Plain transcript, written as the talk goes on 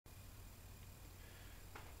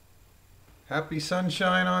Happy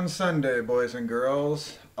sunshine on Sunday, boys and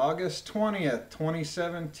girls. August 20th,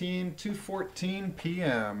 2017, 2:14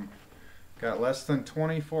 p.m. Got less than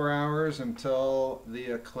 24 hours until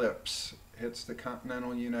the eclipse hits the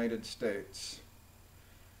continental United States.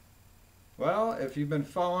 Well, if you've been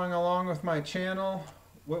following along with my channel,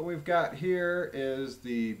 what we've got here is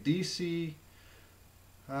the DC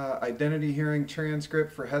Identity Hearing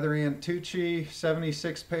Transcript for Heather Ann Tucci,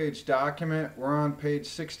 76-page document. We're on page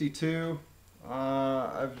 62.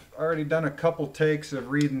 I've already done a couple takes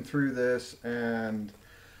of reading through this, and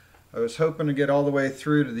I was hoping to get all the way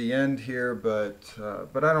through to the end here, but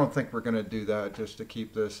I don't think we're going to do that, just to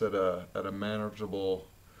keep this at a manageable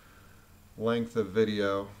length of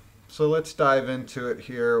video. So let's dive into it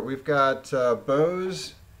here. We've got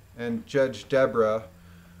Bose and Judge Deborah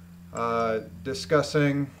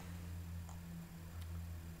discussing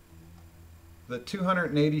the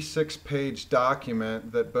 286-page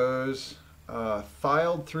document that Bose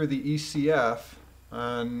filed through the ECF,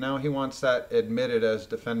 and now he wants that admitted as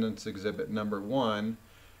Defendant's Exhibit Number 1,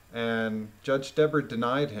 and Judge Deborah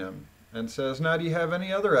denied him and says, "Now, do you have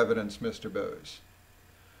any other evidence, Mr. Bose?"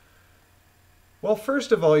 Well,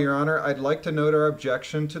 first of all, Your Honor, I'd like to note our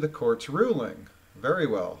objection to the court's ruling. Very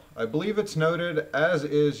well. I believe it's noted, as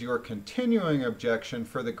is your continuing objection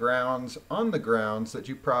on the grounds that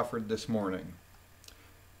you proffered this morning.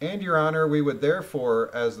 And, Your Honor, we would therefore,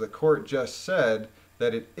 as the court just said,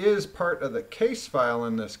 that it is part of the case file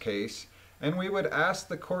in this case, and we would ask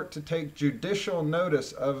the court to take judicial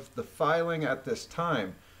notice of the filing at this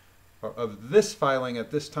time, or of this filing at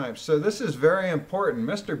this time. So this is very important.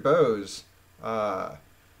 Mr. Bose,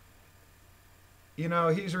 you know,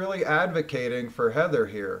 he's really advocating for Heather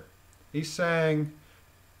here. He's saying,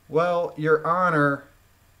 well, Your Honor,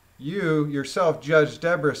 you yourself, Judge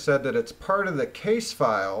Deborah, said that it's part of the case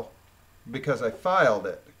file because I filed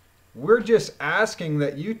it. We're just asking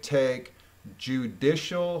that you take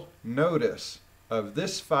judicial notice of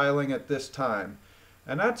this filing at this time.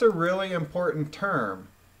 And that's a really important term,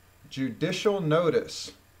 judicial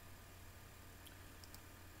notice.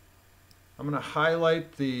 I'm going to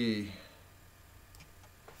highlight the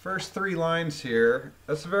first 3 lines here.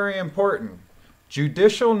 That's very important.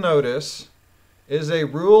 Judicial notice is a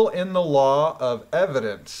rule in the law of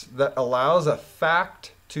evidence that allows a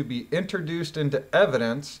fact to be introduced into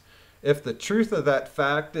evidence if the truth of that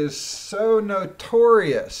fact is so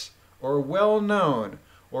notorious or well known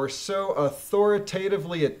or so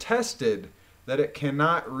authoritatively attested that it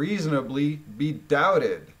cannot reasonably be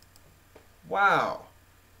doubted. Wow.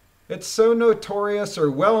 It's so notorious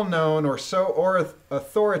or well known or so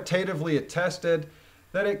authoritatively attested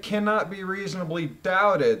that it cannot be reasonably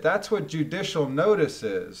doubted. That's what judicial notice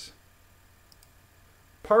is.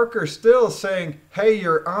 Parker still saying, hey,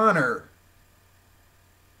 Your Honor,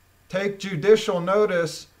 take judicial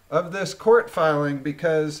notice of this court filing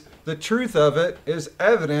because the truth of it is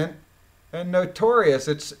evident and notorious.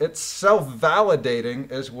 It's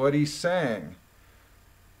self-validating is what he's saying.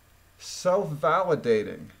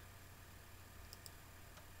 Self-validating.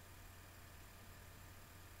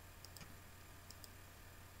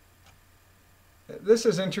 This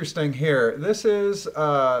is interesting here. This is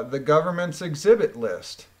the government's exhibit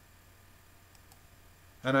list.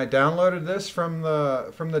 And I downloaded this from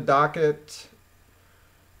the docket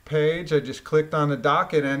page. I just clicked on the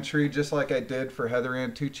docket entry just like I did for Heather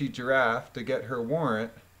Ann Tucci-Jarraf to get her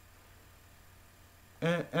warrant.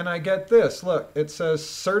 And I get this. Look, it says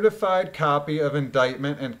certified copy of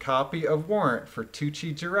indictment and copy of warrant for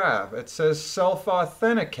Tucci-Jarraf. It says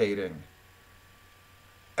self-authenticating.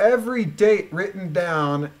 Every date written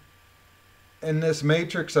down in this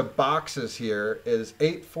matrix of boxes here is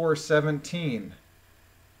 8/4/17.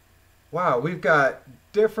 Wow, we've got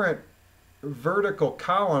different vertical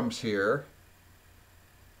columns here,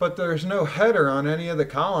 but there's no header on any of the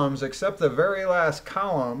columns except the very last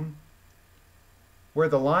column where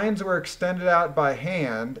the lines were extended out by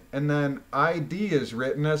hand and then ID is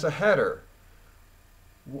written as a header.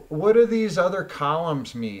 What do these other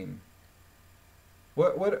columns mean?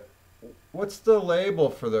 What's the label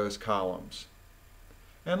for those columns?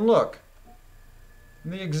 And look,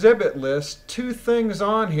 in the exhibit list, 2 things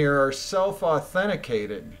on here are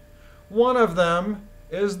self-authenticating. One of them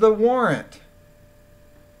is the warrant.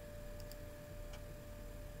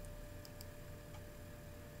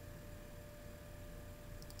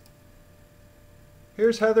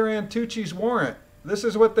 Here's Heather Ann Tucci's warrant. This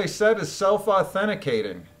is what they said is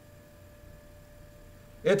self-authenticating.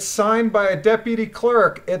 It's signed by a deputy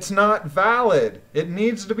clerk. It's not valid. It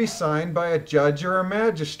needs to be signed by a judge or a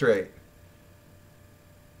magistrate.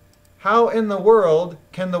 How in the world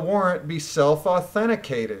can the warrant be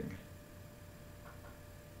self-authenticating?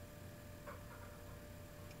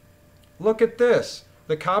 look at this.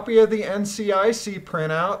 The copy of the NCIC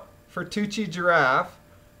printout for Tucci-Jarraf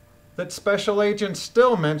that Special Agent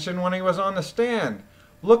Still mentioned when he was on the stand.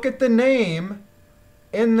 Look at the name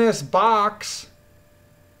in this box.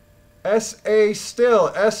 S.A.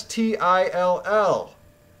 Still, S-T-I-L-L.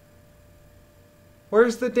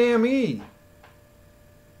 Where's the damn E?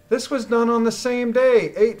 This was done on the same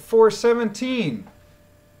day, 8/4/17.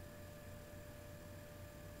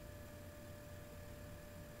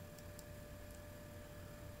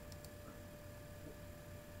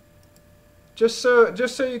 Just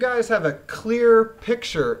so you guys have a clear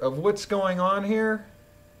picture of what's going on here,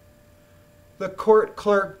 the court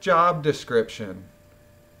clerk job description.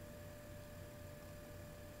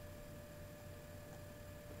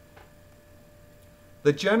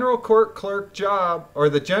 The general court clerk job, or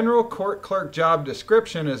the general court clerk job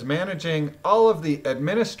description, is managing all of the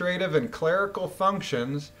administrative and clerical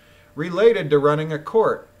functions related to running a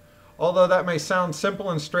court. Although that may sound simple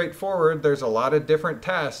and straightforward, there's a lot of different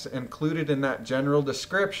tasks included in that general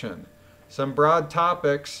description. Some broad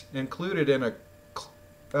topics included in a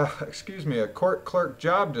court clerk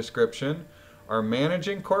job description are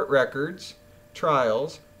managing court records,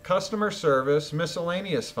 trials, customer service,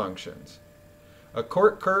 miscellaneous functions. A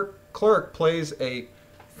court clerk plays a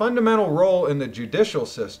fundamental role in the judicial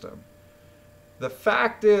system. The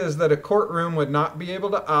fact is that a courtroom would not be able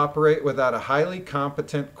to operate without a highly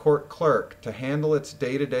competent court clerk to handle its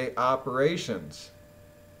day-to-day operations.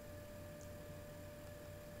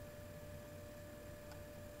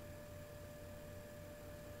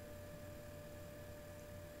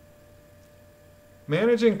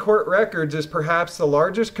 Managing court records is perhaps the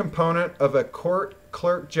largest component of a court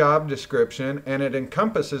clerk job description, and it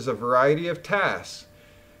encompasses a variety of tasks.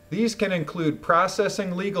 These can include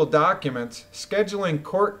processing legal documents, scheduling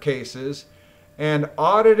court cases, and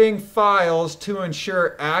auditing files to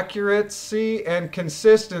ensure accuracy and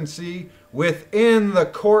consistency within the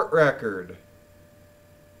court record.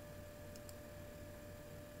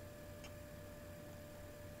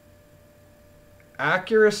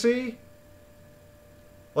 Accuracy?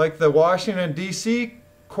 Like the Washington, D.C.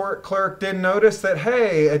 court clerk didn't notice that,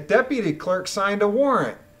 hey, a deputy clerk signed a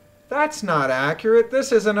warrant. That's not accurate.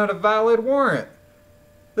 This isn't a valid warrant.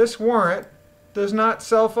 This warrant does not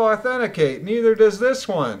self-authenticate. Neither does this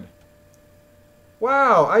one.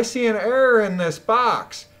 Wow, I see an error in this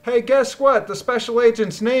box. Hey, guess what? The special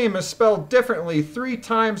agent's name is spelled differently 3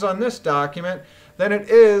 times on this document than it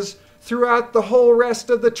is throughout the whole rest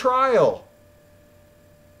of the trial.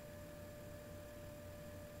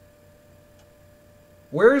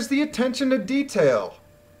 Where's the attention to detail?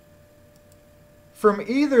 From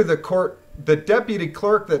either the deputy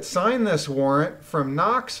clerk that signed this warrant from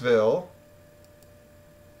Knoxville,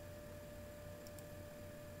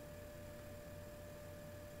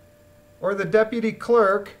 or the deputy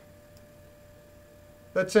clerk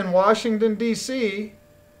that's in Washington, D.C.,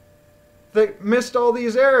 that missed all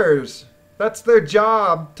these errors. That's their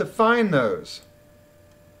job to find those.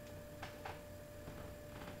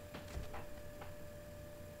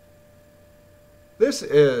 This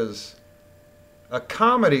is a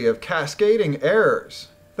comedy of cascading errors.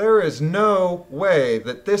 There is no way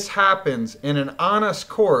that this happens in an honest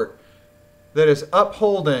court that is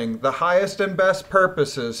upholding the highest and best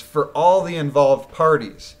purposes for all the involved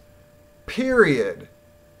parties. Period.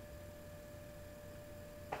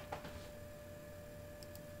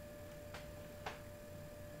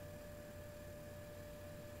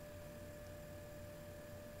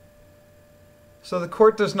 So the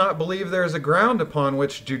court does not believe there is a ground upon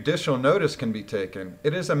which judicial notice can be taken.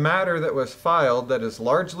 It is a matter that was filed that is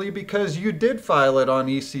largely because you did file it on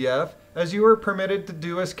ECF, as you were permitted to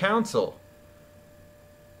do as counsel.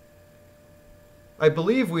 I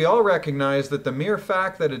believe we all recognize that the mere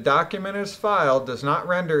fact that a document is filed does not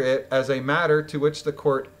render it as a matter to which the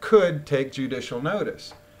court could take judicial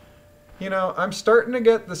notice. You know, I'm starting to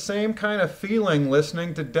get the same kind of feeling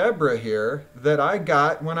listening to Deborah here that I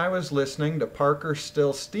got when I was listening to Parker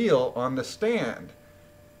Still Steele on the stand.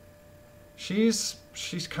 She's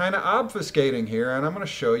kind of obfuscating here, and I'm going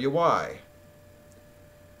to show you why.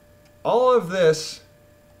 All of this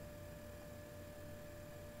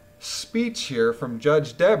speech here from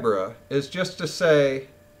Judge Deborah is just to say,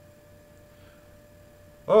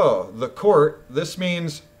 oh, the court, this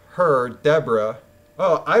means her, Deborah,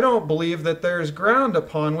 oh, I don't believe that there is ground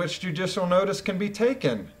upon which judicial notice can be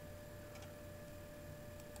taken.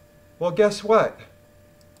 Well, guess what?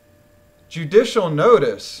 Judicial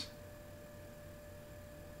notice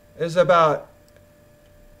is about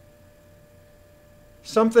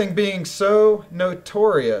something being so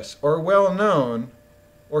notorious or well known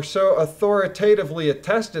or so authoritatively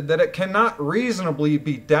attested that it cannot reasonably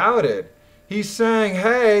be doubted. He's saying,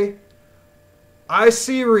 hey, I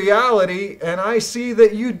see reality and I see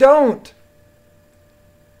that you don't.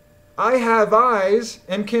 I have eyes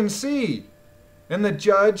and can see, and the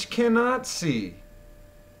judge cannot see.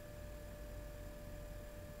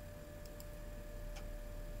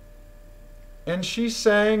 And she's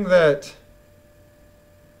saying that,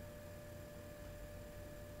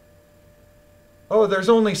 oh, there's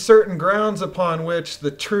only certain grounds upon which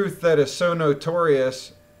the truth that is so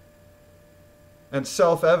notorious and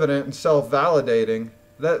self-evident and self-validating,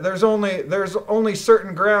 that there's only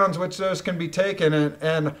certain grounds which those can be taken,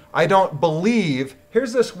 and I don't believe,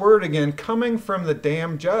 here's this word again, coming from the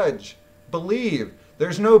damn judge, believe.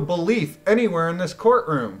 There's no belief anywhere in this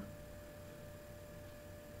courtroom.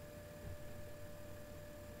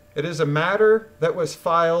 It is a matter that was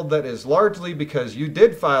filed that is largely because you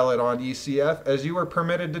did file it on ECF as you were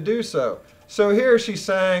permitted to do so. So here she's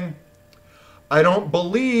saying, I don't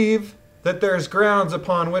believe that there's grounds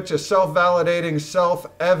upon which a self-validating,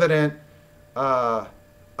 self-evident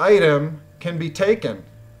item can be taken.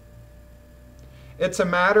 It's a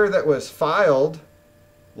matter that was filed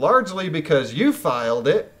largely because you filed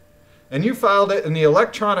it, and you filed it in the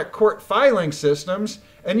electronic court filing systems,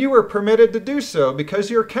 and you were permitted to do so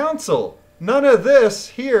because you're counsel. None of this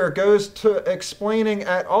here goes to explaining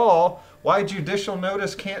at all why judicial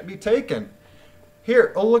notice can't be taken.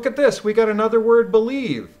 Here, oh, look at this. We got another word,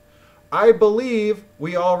 believe. I believe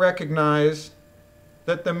we all recognize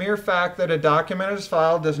that the mere fact that a document is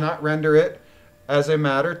filed does not render it as a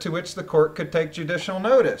matter to which the court could take judicial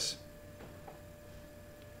notice.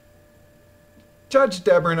 Judge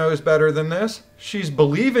Deborah knows better than this. She's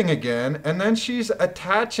believing again, and then she's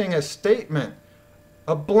attaching a statement,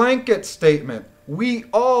 a blanket statement. We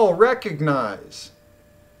all recognize.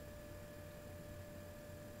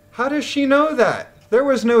 How does she know that? There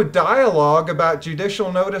was no dialogue about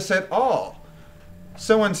judicial notice at all.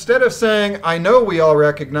 So instead of saying, I know we all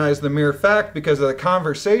recognize the mere fact because of the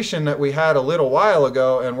conversation that we had a little while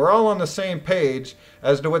ago, and we're all on the same page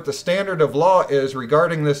as to what the standard of law is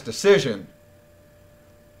regarding this decision.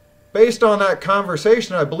 Based on that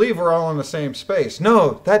conversation, I believe we're all in the same space.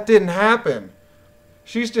 No, that didn't happen.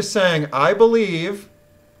 She's just saying, I believe,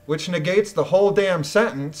 which negates the whole damn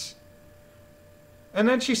sentence. And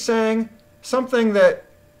then she's saying something that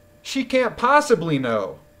she can't possibly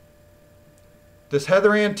know. Does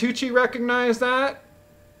Heather Ann Tucci recognize that?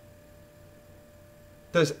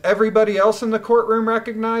 Does everybody else in the courtroom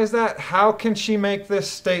recognize that? How can she make this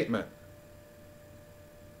statement?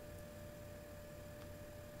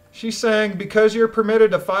 She's saying, because you're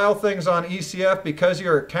permitted to file things on ECF because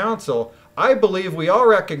you're a counsel, I believe we all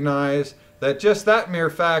recognize that just that mere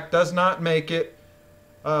fact does not make it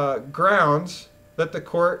grounds that the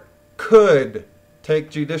court could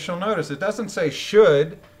take judicial notice. It doesn't say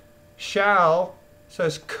should, shall, it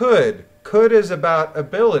says could. Could is about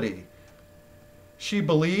ability. She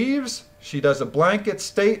believes, she does a blanket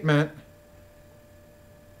statement,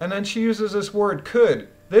 and then she uses this word could.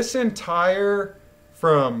 This entire,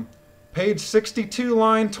 from page 62,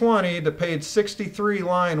 line 20 to page 63,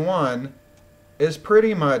 line 1, is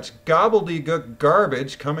pretty much gobbledygook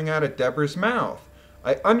garbage coming out of Deborah's mouth.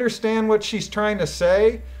 I understand what she's trying to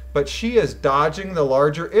say, but she is dodging the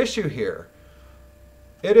larger issue here.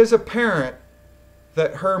 It is apparent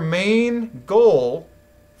that her main goal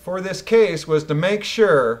for this case was to make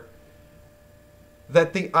sure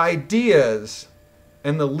that the ideas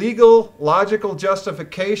and the legal, logical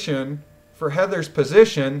justification for Heather's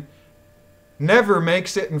position never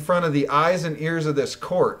makes it in front of the eyes and ears of this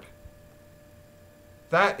court.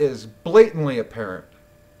 That is blatantly apparent.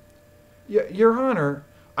 Your Honor,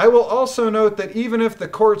 I will also note that even if the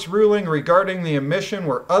court's ruling regarding the omission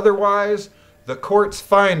were otherwise, the court's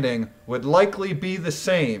finding would likely be the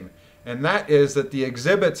same, and that is that the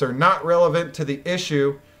exhibits are not relevant to the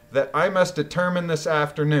issue that I must determine this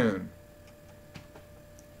afternoon.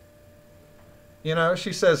 You know,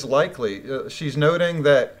 she says likely. She's noting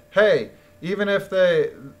that, hey, even if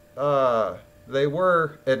they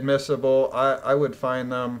were admissible, I would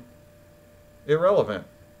find them irrelevant.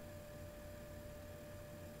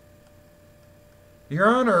 Your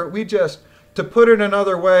Honor, to put it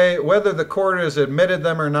another way, whether the court has admitted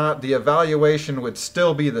them or not, the evaluation would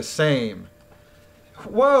still be the same.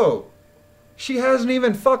 Whoa! She hasn't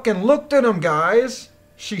even fucking looked at them, guys!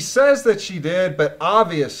 She says that she did, but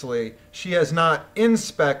obviously she has not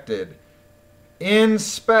inspected.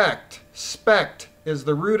 Inspect. Spect is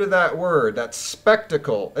the root of that word. That's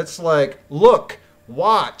spectacle. It's like look,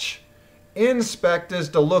 watch. Inspect is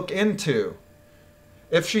to look into.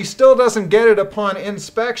 If she still doesn't get it upon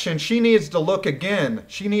inspection, she needs to look again.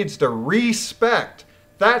 She needs to respect.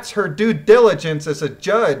 That's her due diligence as a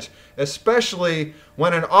judge, especially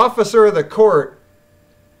when an officer of the court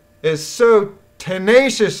is so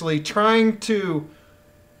tenaciously trying to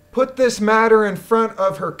put this matter in front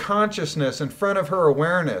of her consciousness, in front of her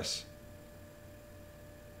awareness.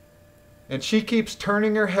 And she keeps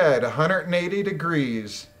turning her head 180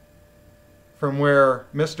 degrees from where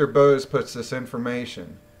Mr. Bose puts this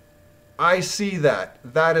information. I see that.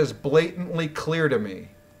 That is blatantly clear to me.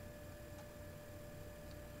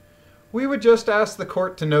 We would just ask the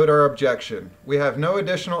court to note our objection. We have no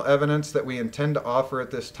additional evidence that we intend to offer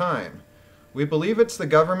at this time. We believe it's the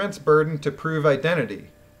government's burden to prove identity,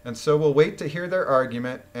 and so we'll wait to hear their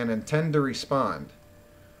argument and intend to respond.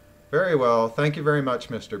 Very well. Thank you very much,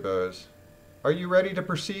 Mr. Bose. Are you ready to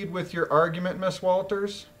proceed with your argument, Miss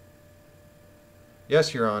Walters?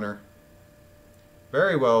 Yes, Your Honor.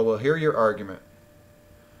 Very well. We'll hear your argument.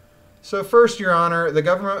 So first, Your Honor, the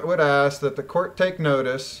government would ask that the court take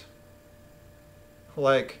notice.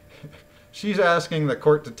 Like, she's asking the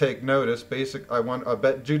court to take notice. I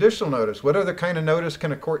bet judicial notice. What other kind of notice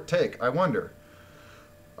can a court take? I wonder.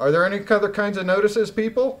 Are there any other kinds of notices,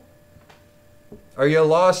 people? Are you a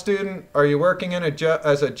law student? Are you working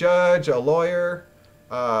as a judge, a lawyer?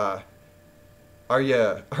 Are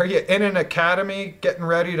you in an academy getting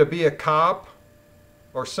ready to be a cop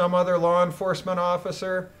or some other law enforcement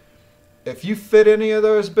officer? If you fit any of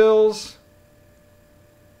those bills,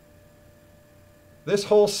 this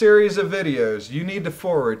whole series of videos you need to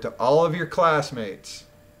forward to all of your classmates.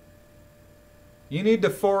 You need to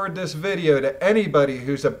forward this video to anybody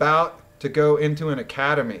who's about to go into an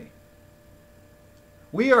academy.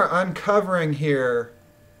 We are uncovering here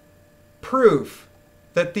proof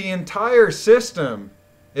that the entire system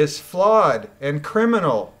is flawed and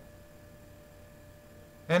criminal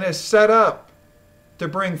and is set up to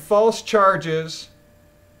bring false charges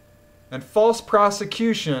and false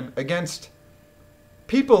prosecution against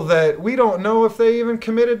people that we don't know if they even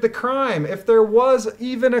committed the crime. If there was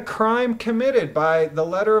even a crime committed by the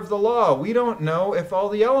letter of the law, we don't know if all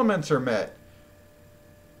the elements are met.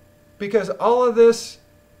 Because all of this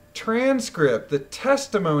transcript, the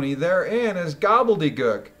testimony therein is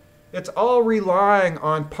gobbledygook. It's all relying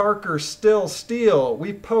on Parker Still Steele.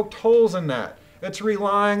 We poked holes in that. It's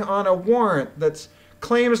relying on a warrant that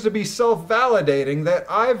claims to be self-validating that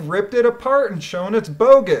I've ripped it apart and shown it's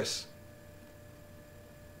bogus.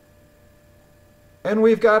 And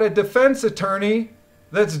we've got a defense attorney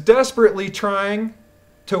that's desperately trying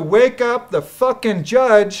to wake up the fucking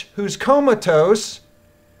judge who's comatose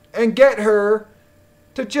and get her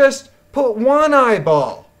to just put one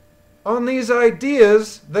eyeball on these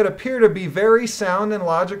ideas that appear to be very sound and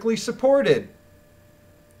logically supported.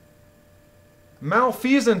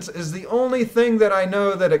 Malfeasance is the only thing that I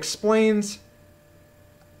know that explains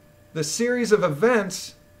the series of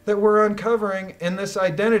events that we're uncovering in this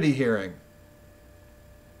identity hearing.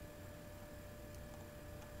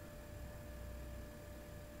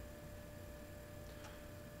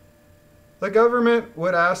 The government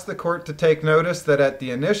would ask the court to take notice that at the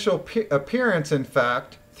initial appearance, in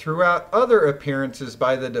fact, throughout other appearances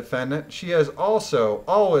by the defendant, she has also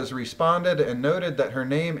always responded and noted that her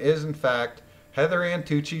name is, in fact, Heather Ann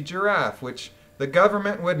Tucci-Jarraf, which the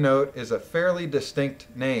government would note is a fairly distinct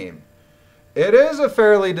name. It is a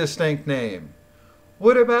fairly distinct name.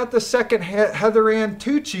 What about the second Heather Ann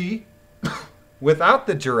Tucci, without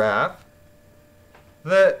the giraffe,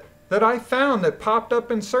 that I found that popped up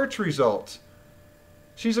in search results?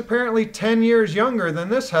 She's apparently 10 years younger than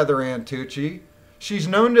this Heather Ann Tucci. She's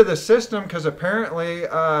known to the system because apparently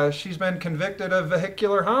she's been convicted of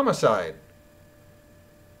vehicular homicide.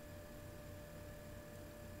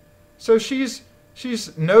 So she's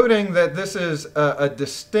noting that this is a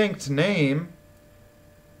distinct name,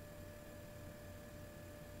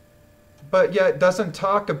 but yet doesn't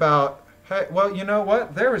talk about, hey, well, you know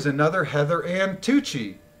what? There is another Heather Ann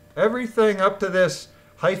Tucci. Everything up to this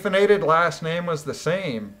hyphenated last name was the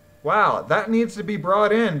same. Wow, that needs to be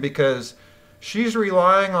brought in because she's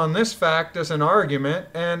relying on this fact as an argument,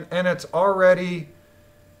 and it's already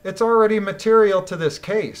material to this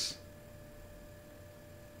case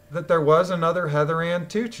that there was another Heather Ann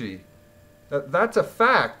Tucci. That's a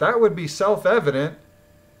fact. That would be self-evident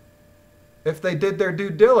if they did their due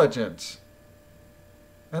diligence.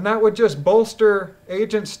 And that would just bolster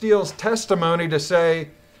Agent Steele's testimony to say,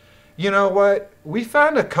 you know what, we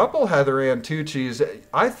found a couple Heather Ann Tucci's.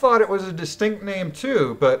 I thought it was a distinct name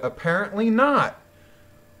too, but apparently not.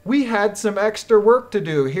 We had some extra work to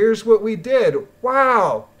do. Here's what we did.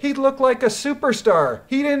 Wow, he looked like a superstar.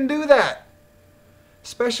 He didn't do that.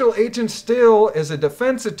 Special Agent Steele is a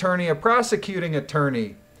defense attorney, a prosecuting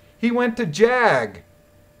attorney. He went to JAG.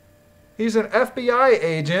 He's an FBI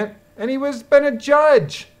agent, and been a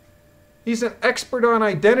judge. He's an expert on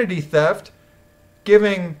identity theft,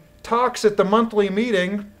 giving talks at the monthly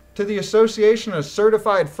meeting to the Association of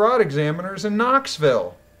Certified Fraud Examiners in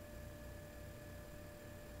Knoxville.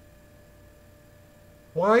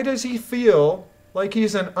 Why does he feel like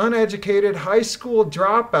he's an uneducated high school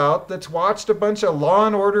dropout that's watched a bunch of Law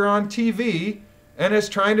and Order on TV and is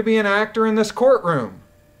trying to be an actor in this courtroom?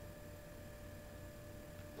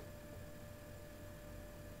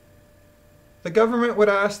 The government would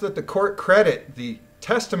ask that the court credit the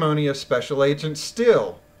testimony of Special Agent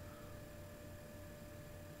Steele.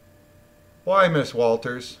 Why, Miss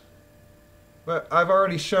Walters? But I've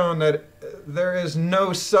already shown that there is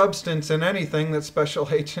no substance in anything that Special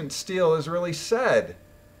Agent Steele has really said.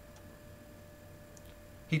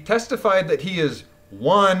 He testified that he is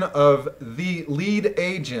one of the lead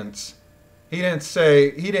agents. He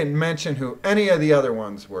didn't mention who any of the other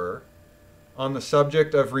ones were on the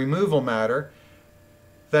subject of removal matter.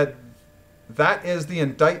 That is the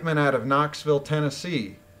indictment out of Knoxville,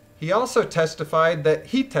 Tennessee. He also testified that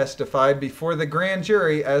he testified before the grand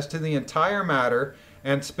jury as to the entire matter,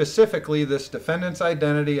 and specifically this defendant's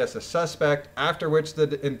identity as a suspect, after which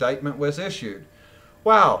the indictment was issued.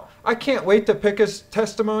 Wow, I can't wait to pick his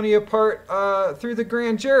testimony apart through the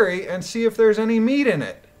grand jury and see if there's any meat in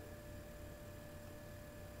it.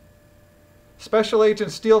 Special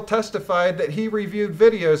Agent Steele testified that he reviewed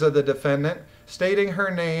videos of the defendant stating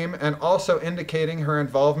her name and also indicating her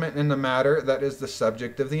involvement in the matter that is the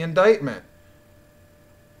subject of the indictment.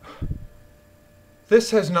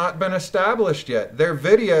 This has not been established yet. They're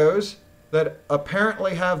videos that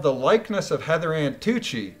apparently have the likeness of Heather Ann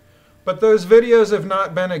Tucci, but those videos have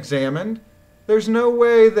not been examined. There's no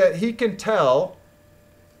way that he can tell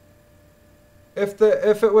if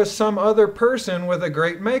it was some other person with a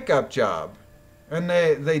great makeup job and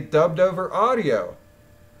they dubbed over audio.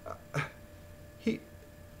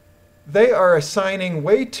 They are assigning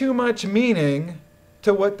way too much meaning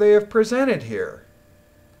to what they have presented here.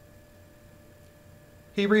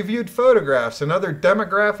 He reviewed photographs and other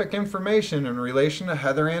demographic information in relation to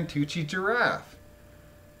Heather Ann Tucci-Jarraf.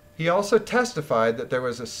 He also testified that there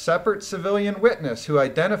was a separate civilian witness who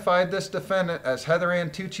identified this defendant as Heather Ann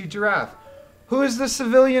Tucci-Jarraf. Who is the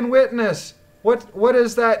civilian witness? What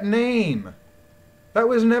is that name? That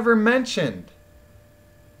was never mentioned.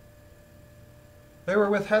 They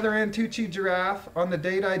were with Heather Ann Tucci-Jarraf on the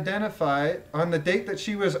date that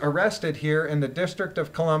she was arrested here in the District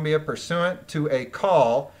of Columbia pursuant to a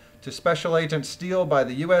call to Special Agent Steele by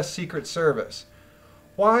the U.S. Secret Service.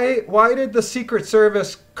 Why did the Secret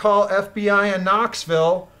Service call FBI in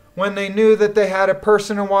Knoxville when they knew that they had a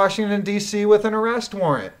person in Washington, D.C. with an arrest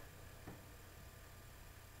warrant?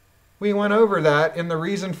 We went over that in the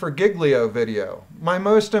Reason for Giglio video, my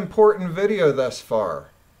most important video thus far.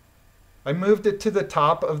 I moved it to the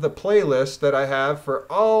top of the playlist that I have for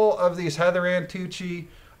all of these Heather Ann Tucci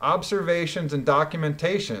observations and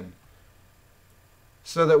documentation,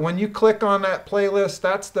 so that when you click on that playlist,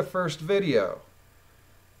 that's the first video.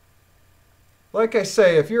 Like I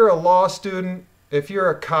say, if you're a law student, if you're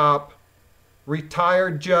a cop,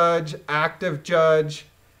 retired judge, active judge,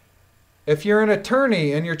 if you're an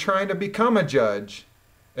attorney and you're trying to become a judge,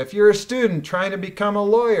 if you're a student trying to become a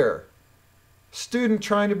lawyer, student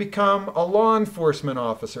trying to become a law enforcement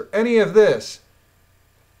officer, any of this,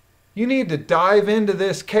 you need to dive into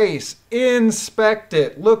this case, inspect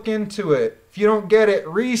it, look into it. If you don't get it,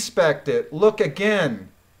 respect it, look again.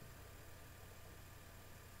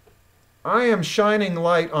 I am shining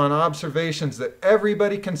light on observations that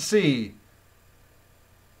everybody can see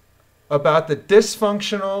about the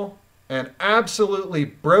dysfunctional and absolutely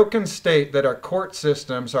broken state that our court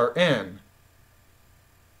systems are in.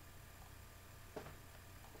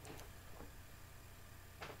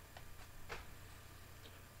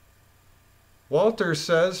 Walters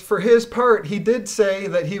says, for his part, he did say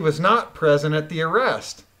that he was not present at the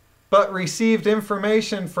arrest, but received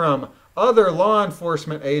information from other law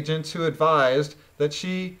enforcement agents who advised that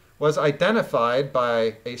she was identified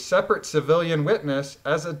by a separate civilian witness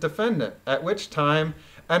as a defendant, at which time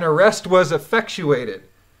an arrest was effectuated.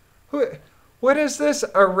 What is this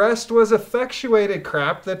arrest was effectuated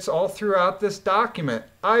crap that's all throughout this document?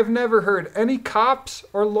 I've never heard any cops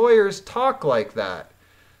or lawyers talk like that.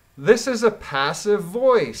 This is a passive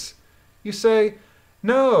voice. You say,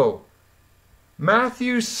 no,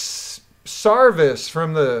 Matthew Sarvis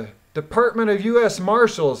from the Department of U.S.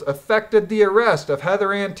 Marshals effected the arrest of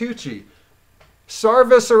Heather Ann Tucci.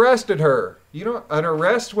 Sarvis arrested her. An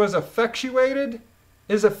arrest was effectuated?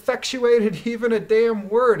 Is effectuated even a damn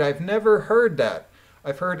word? I've never heard that.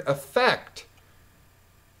 I've heard effect.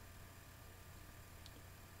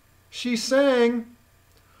 She's saying,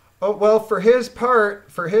 oh, well, for his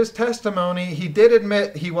part, for his testimony, he did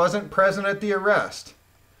admit he wasn't present at the arrest,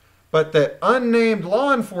 but that unnamed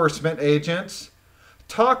law enforcement agents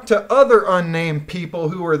talked to other unnamed people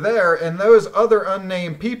who were there, and those other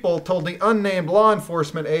unnamed people told the unnamed law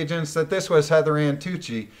enforcement agents that this was Heather Ann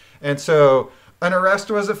Tucci, and so an arrest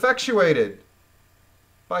was effectuated.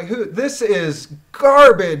 By who? This is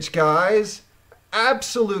garbage, guys.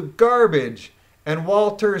 Absolute garbage. And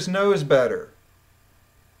Walters knows better.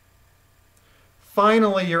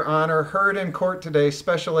 Finally, Your Honor, heard in court today,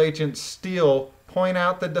 Special Agent Steele point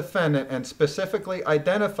out the defendant and specifically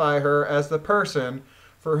identify her as the person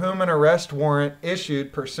for whom an arrest warrant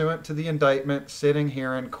issued pursuant to the indictment sitting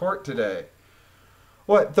here in court today.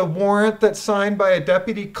 What, the warrant that's signed by a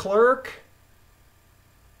deputy clerk?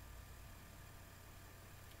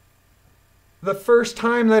 The first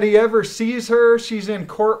time that he ever sees her, she's in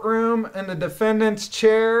courtroom in the defendant's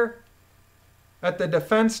chair at the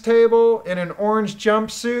defense table in an orange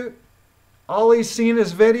jumpsuit. All he's seen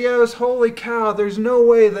is videos. Holy cow, there's no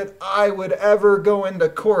way that I would ever go into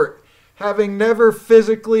court having never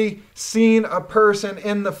physically seen a person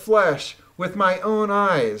in the flesh with my own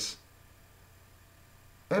eyes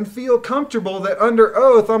and feel comfortable that under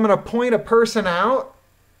oath I'm going to point a person out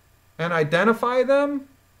and identify them.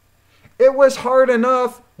 It was hard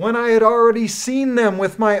enough when I had already seen them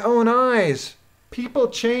with my own eyes. People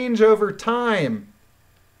change over time.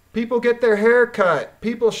 People get their hair cut.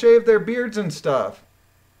 People shave their beards and stuff.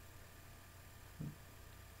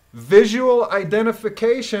 Visual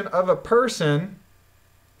identification of a person,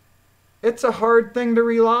 it's a hard thing to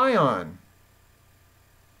rely on.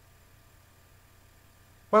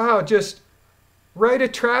 Wow, just write a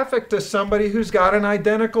traffic to somebody who's got an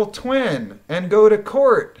identical twin and go to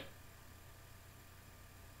court.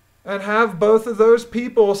 And have both of those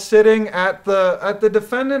people sitting at the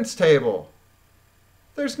defendant's table.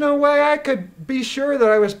 There's no way I could be sure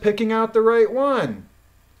that I was picking out the right one.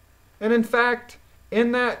 And in fact,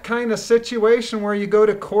 in that kind of situation where you go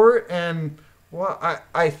to court and, well,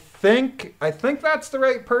 I think that's the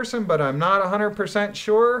right person, but I'm not 100%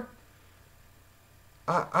 sure,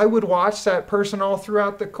 I would watch that person all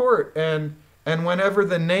throughout the court. And whenever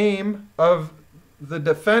the name of the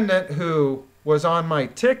defendant who was on my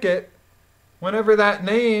ticket, whenever that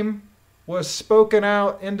name was spoken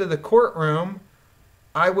out into the courtroom,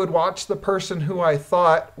 I would watch the person who I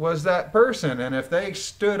thought was that person. And if they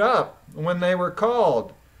stood up when they were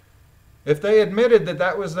called, if they admitted that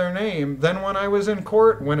that was their name, then when I was in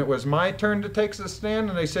court, when it was my turn to take the stand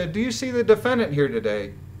and they said, "Do you see the defendant here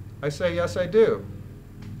today?" I say, "Yes, I do."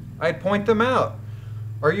 I'd point them out.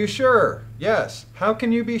 "Are you sure?" "Yes." "How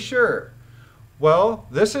can you be sure?" "Well,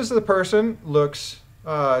 this is the person, looks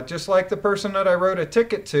just like the person that I wrote a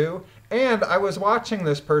ticket to, and I was watching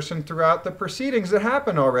this person throughout the proceedings that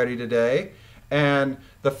happened already today, and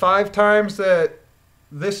the 5 times that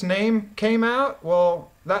this name came out,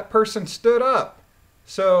 well, that person stood up.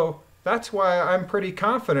 So that's why I'm pretty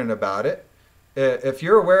confident about it. If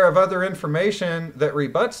you're aware of other information that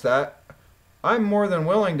rebuts that, I'm more than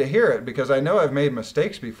willing to hear it because I know I've made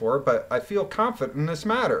mistakes before, but I feel confident in this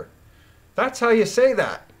matter." That's how you say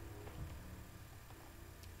that.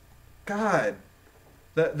 God,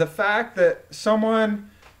 the fact that someone,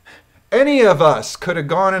 any of us could have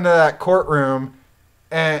gone into that courtroom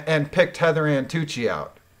and picked Heather Ann Tucci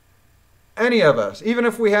out. Any of us, even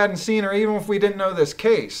if we hadn't seen her, even if we didn't know this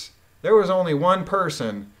case, there was only one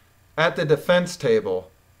person at the defense table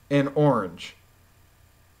in orange.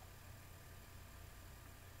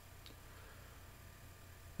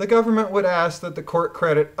 The government would ask that the court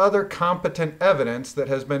credit other competent evidence that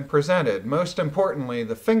has been presented, most importantly,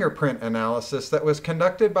 the fingerprint analysis that was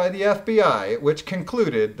conducted by the FBI, which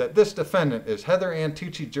concluded that this defendant is Heather Ann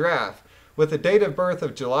Tucci-Jarraf with a date of birth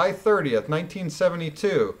of July 30th,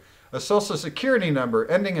 1972, a social security number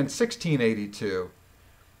ending in 1682.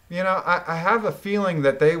 You know, I have a feeling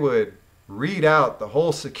that they would read out the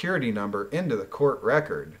whole security number into the court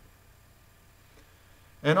record.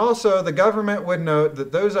 And also, the government would note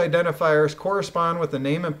that those identifiers correspond with the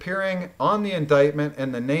name appearing on the indictment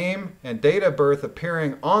and the name and date of birth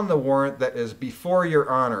appearing on the warrant that is before Your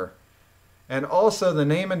Honor. And also the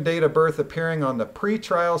name and date of birth appearing on the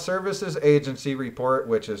Pretrial Services Agency report,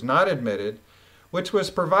 which is not admitted, which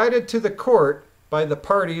was provided to the court by the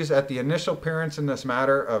parties at the initial appearance in this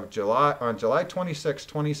matter of on July 26,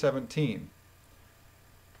 2017.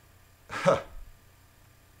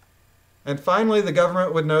 And finally, the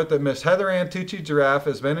government would note that Miss Heather Ann Tucci-Jarraf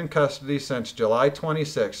has been in custody since July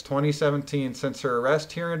 26, 2017, since her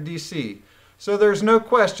arrest here in D.C. So there's no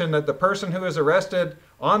question that the person who was arrested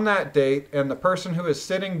on that date and the person who is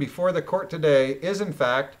sitting before the court today is in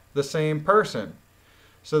fact the same person.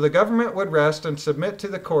 So the government would rest and submit to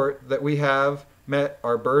the court that we have met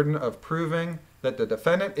our burden of proving that the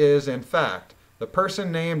defendant is, in fact, the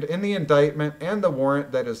person named in the indictment and the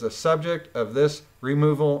warrant that is the subject of this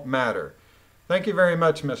removal matter. Thank you very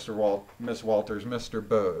much, Miss Walters, Mr.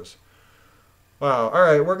 Bose. Wow. All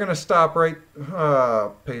right, we're going to stop right,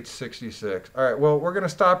 page 66. All right, well, we're going to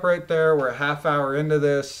stop right there. We're a half hour into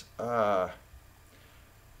this.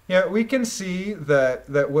 Yeah, we can see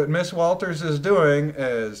that what Miss Walters is doing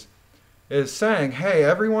is saying, hey,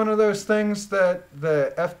 every one of those things that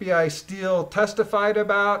the FBI Steele testified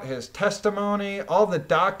about, his testimony, all the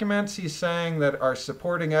documents he's saying that are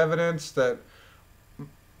supporting evidence, that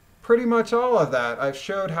pretty much all of that, I've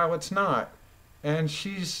showed how it's not. And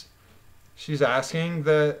she's asking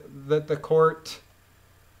that the court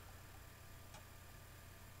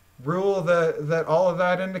rule that all of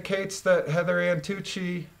that indicates that Heather Ann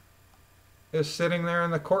Tucci is sitting there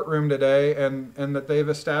in the courtroom today and that they've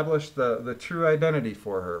established the true identity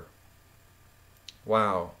for her.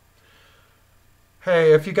 Wow.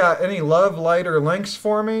 Hey, if you got any love, light, or links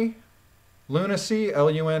for me, Lunacy,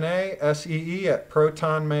 Lunasee, at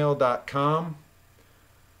protonmail.com.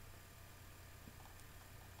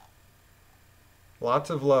 Lots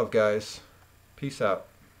of love, guys. Peace out.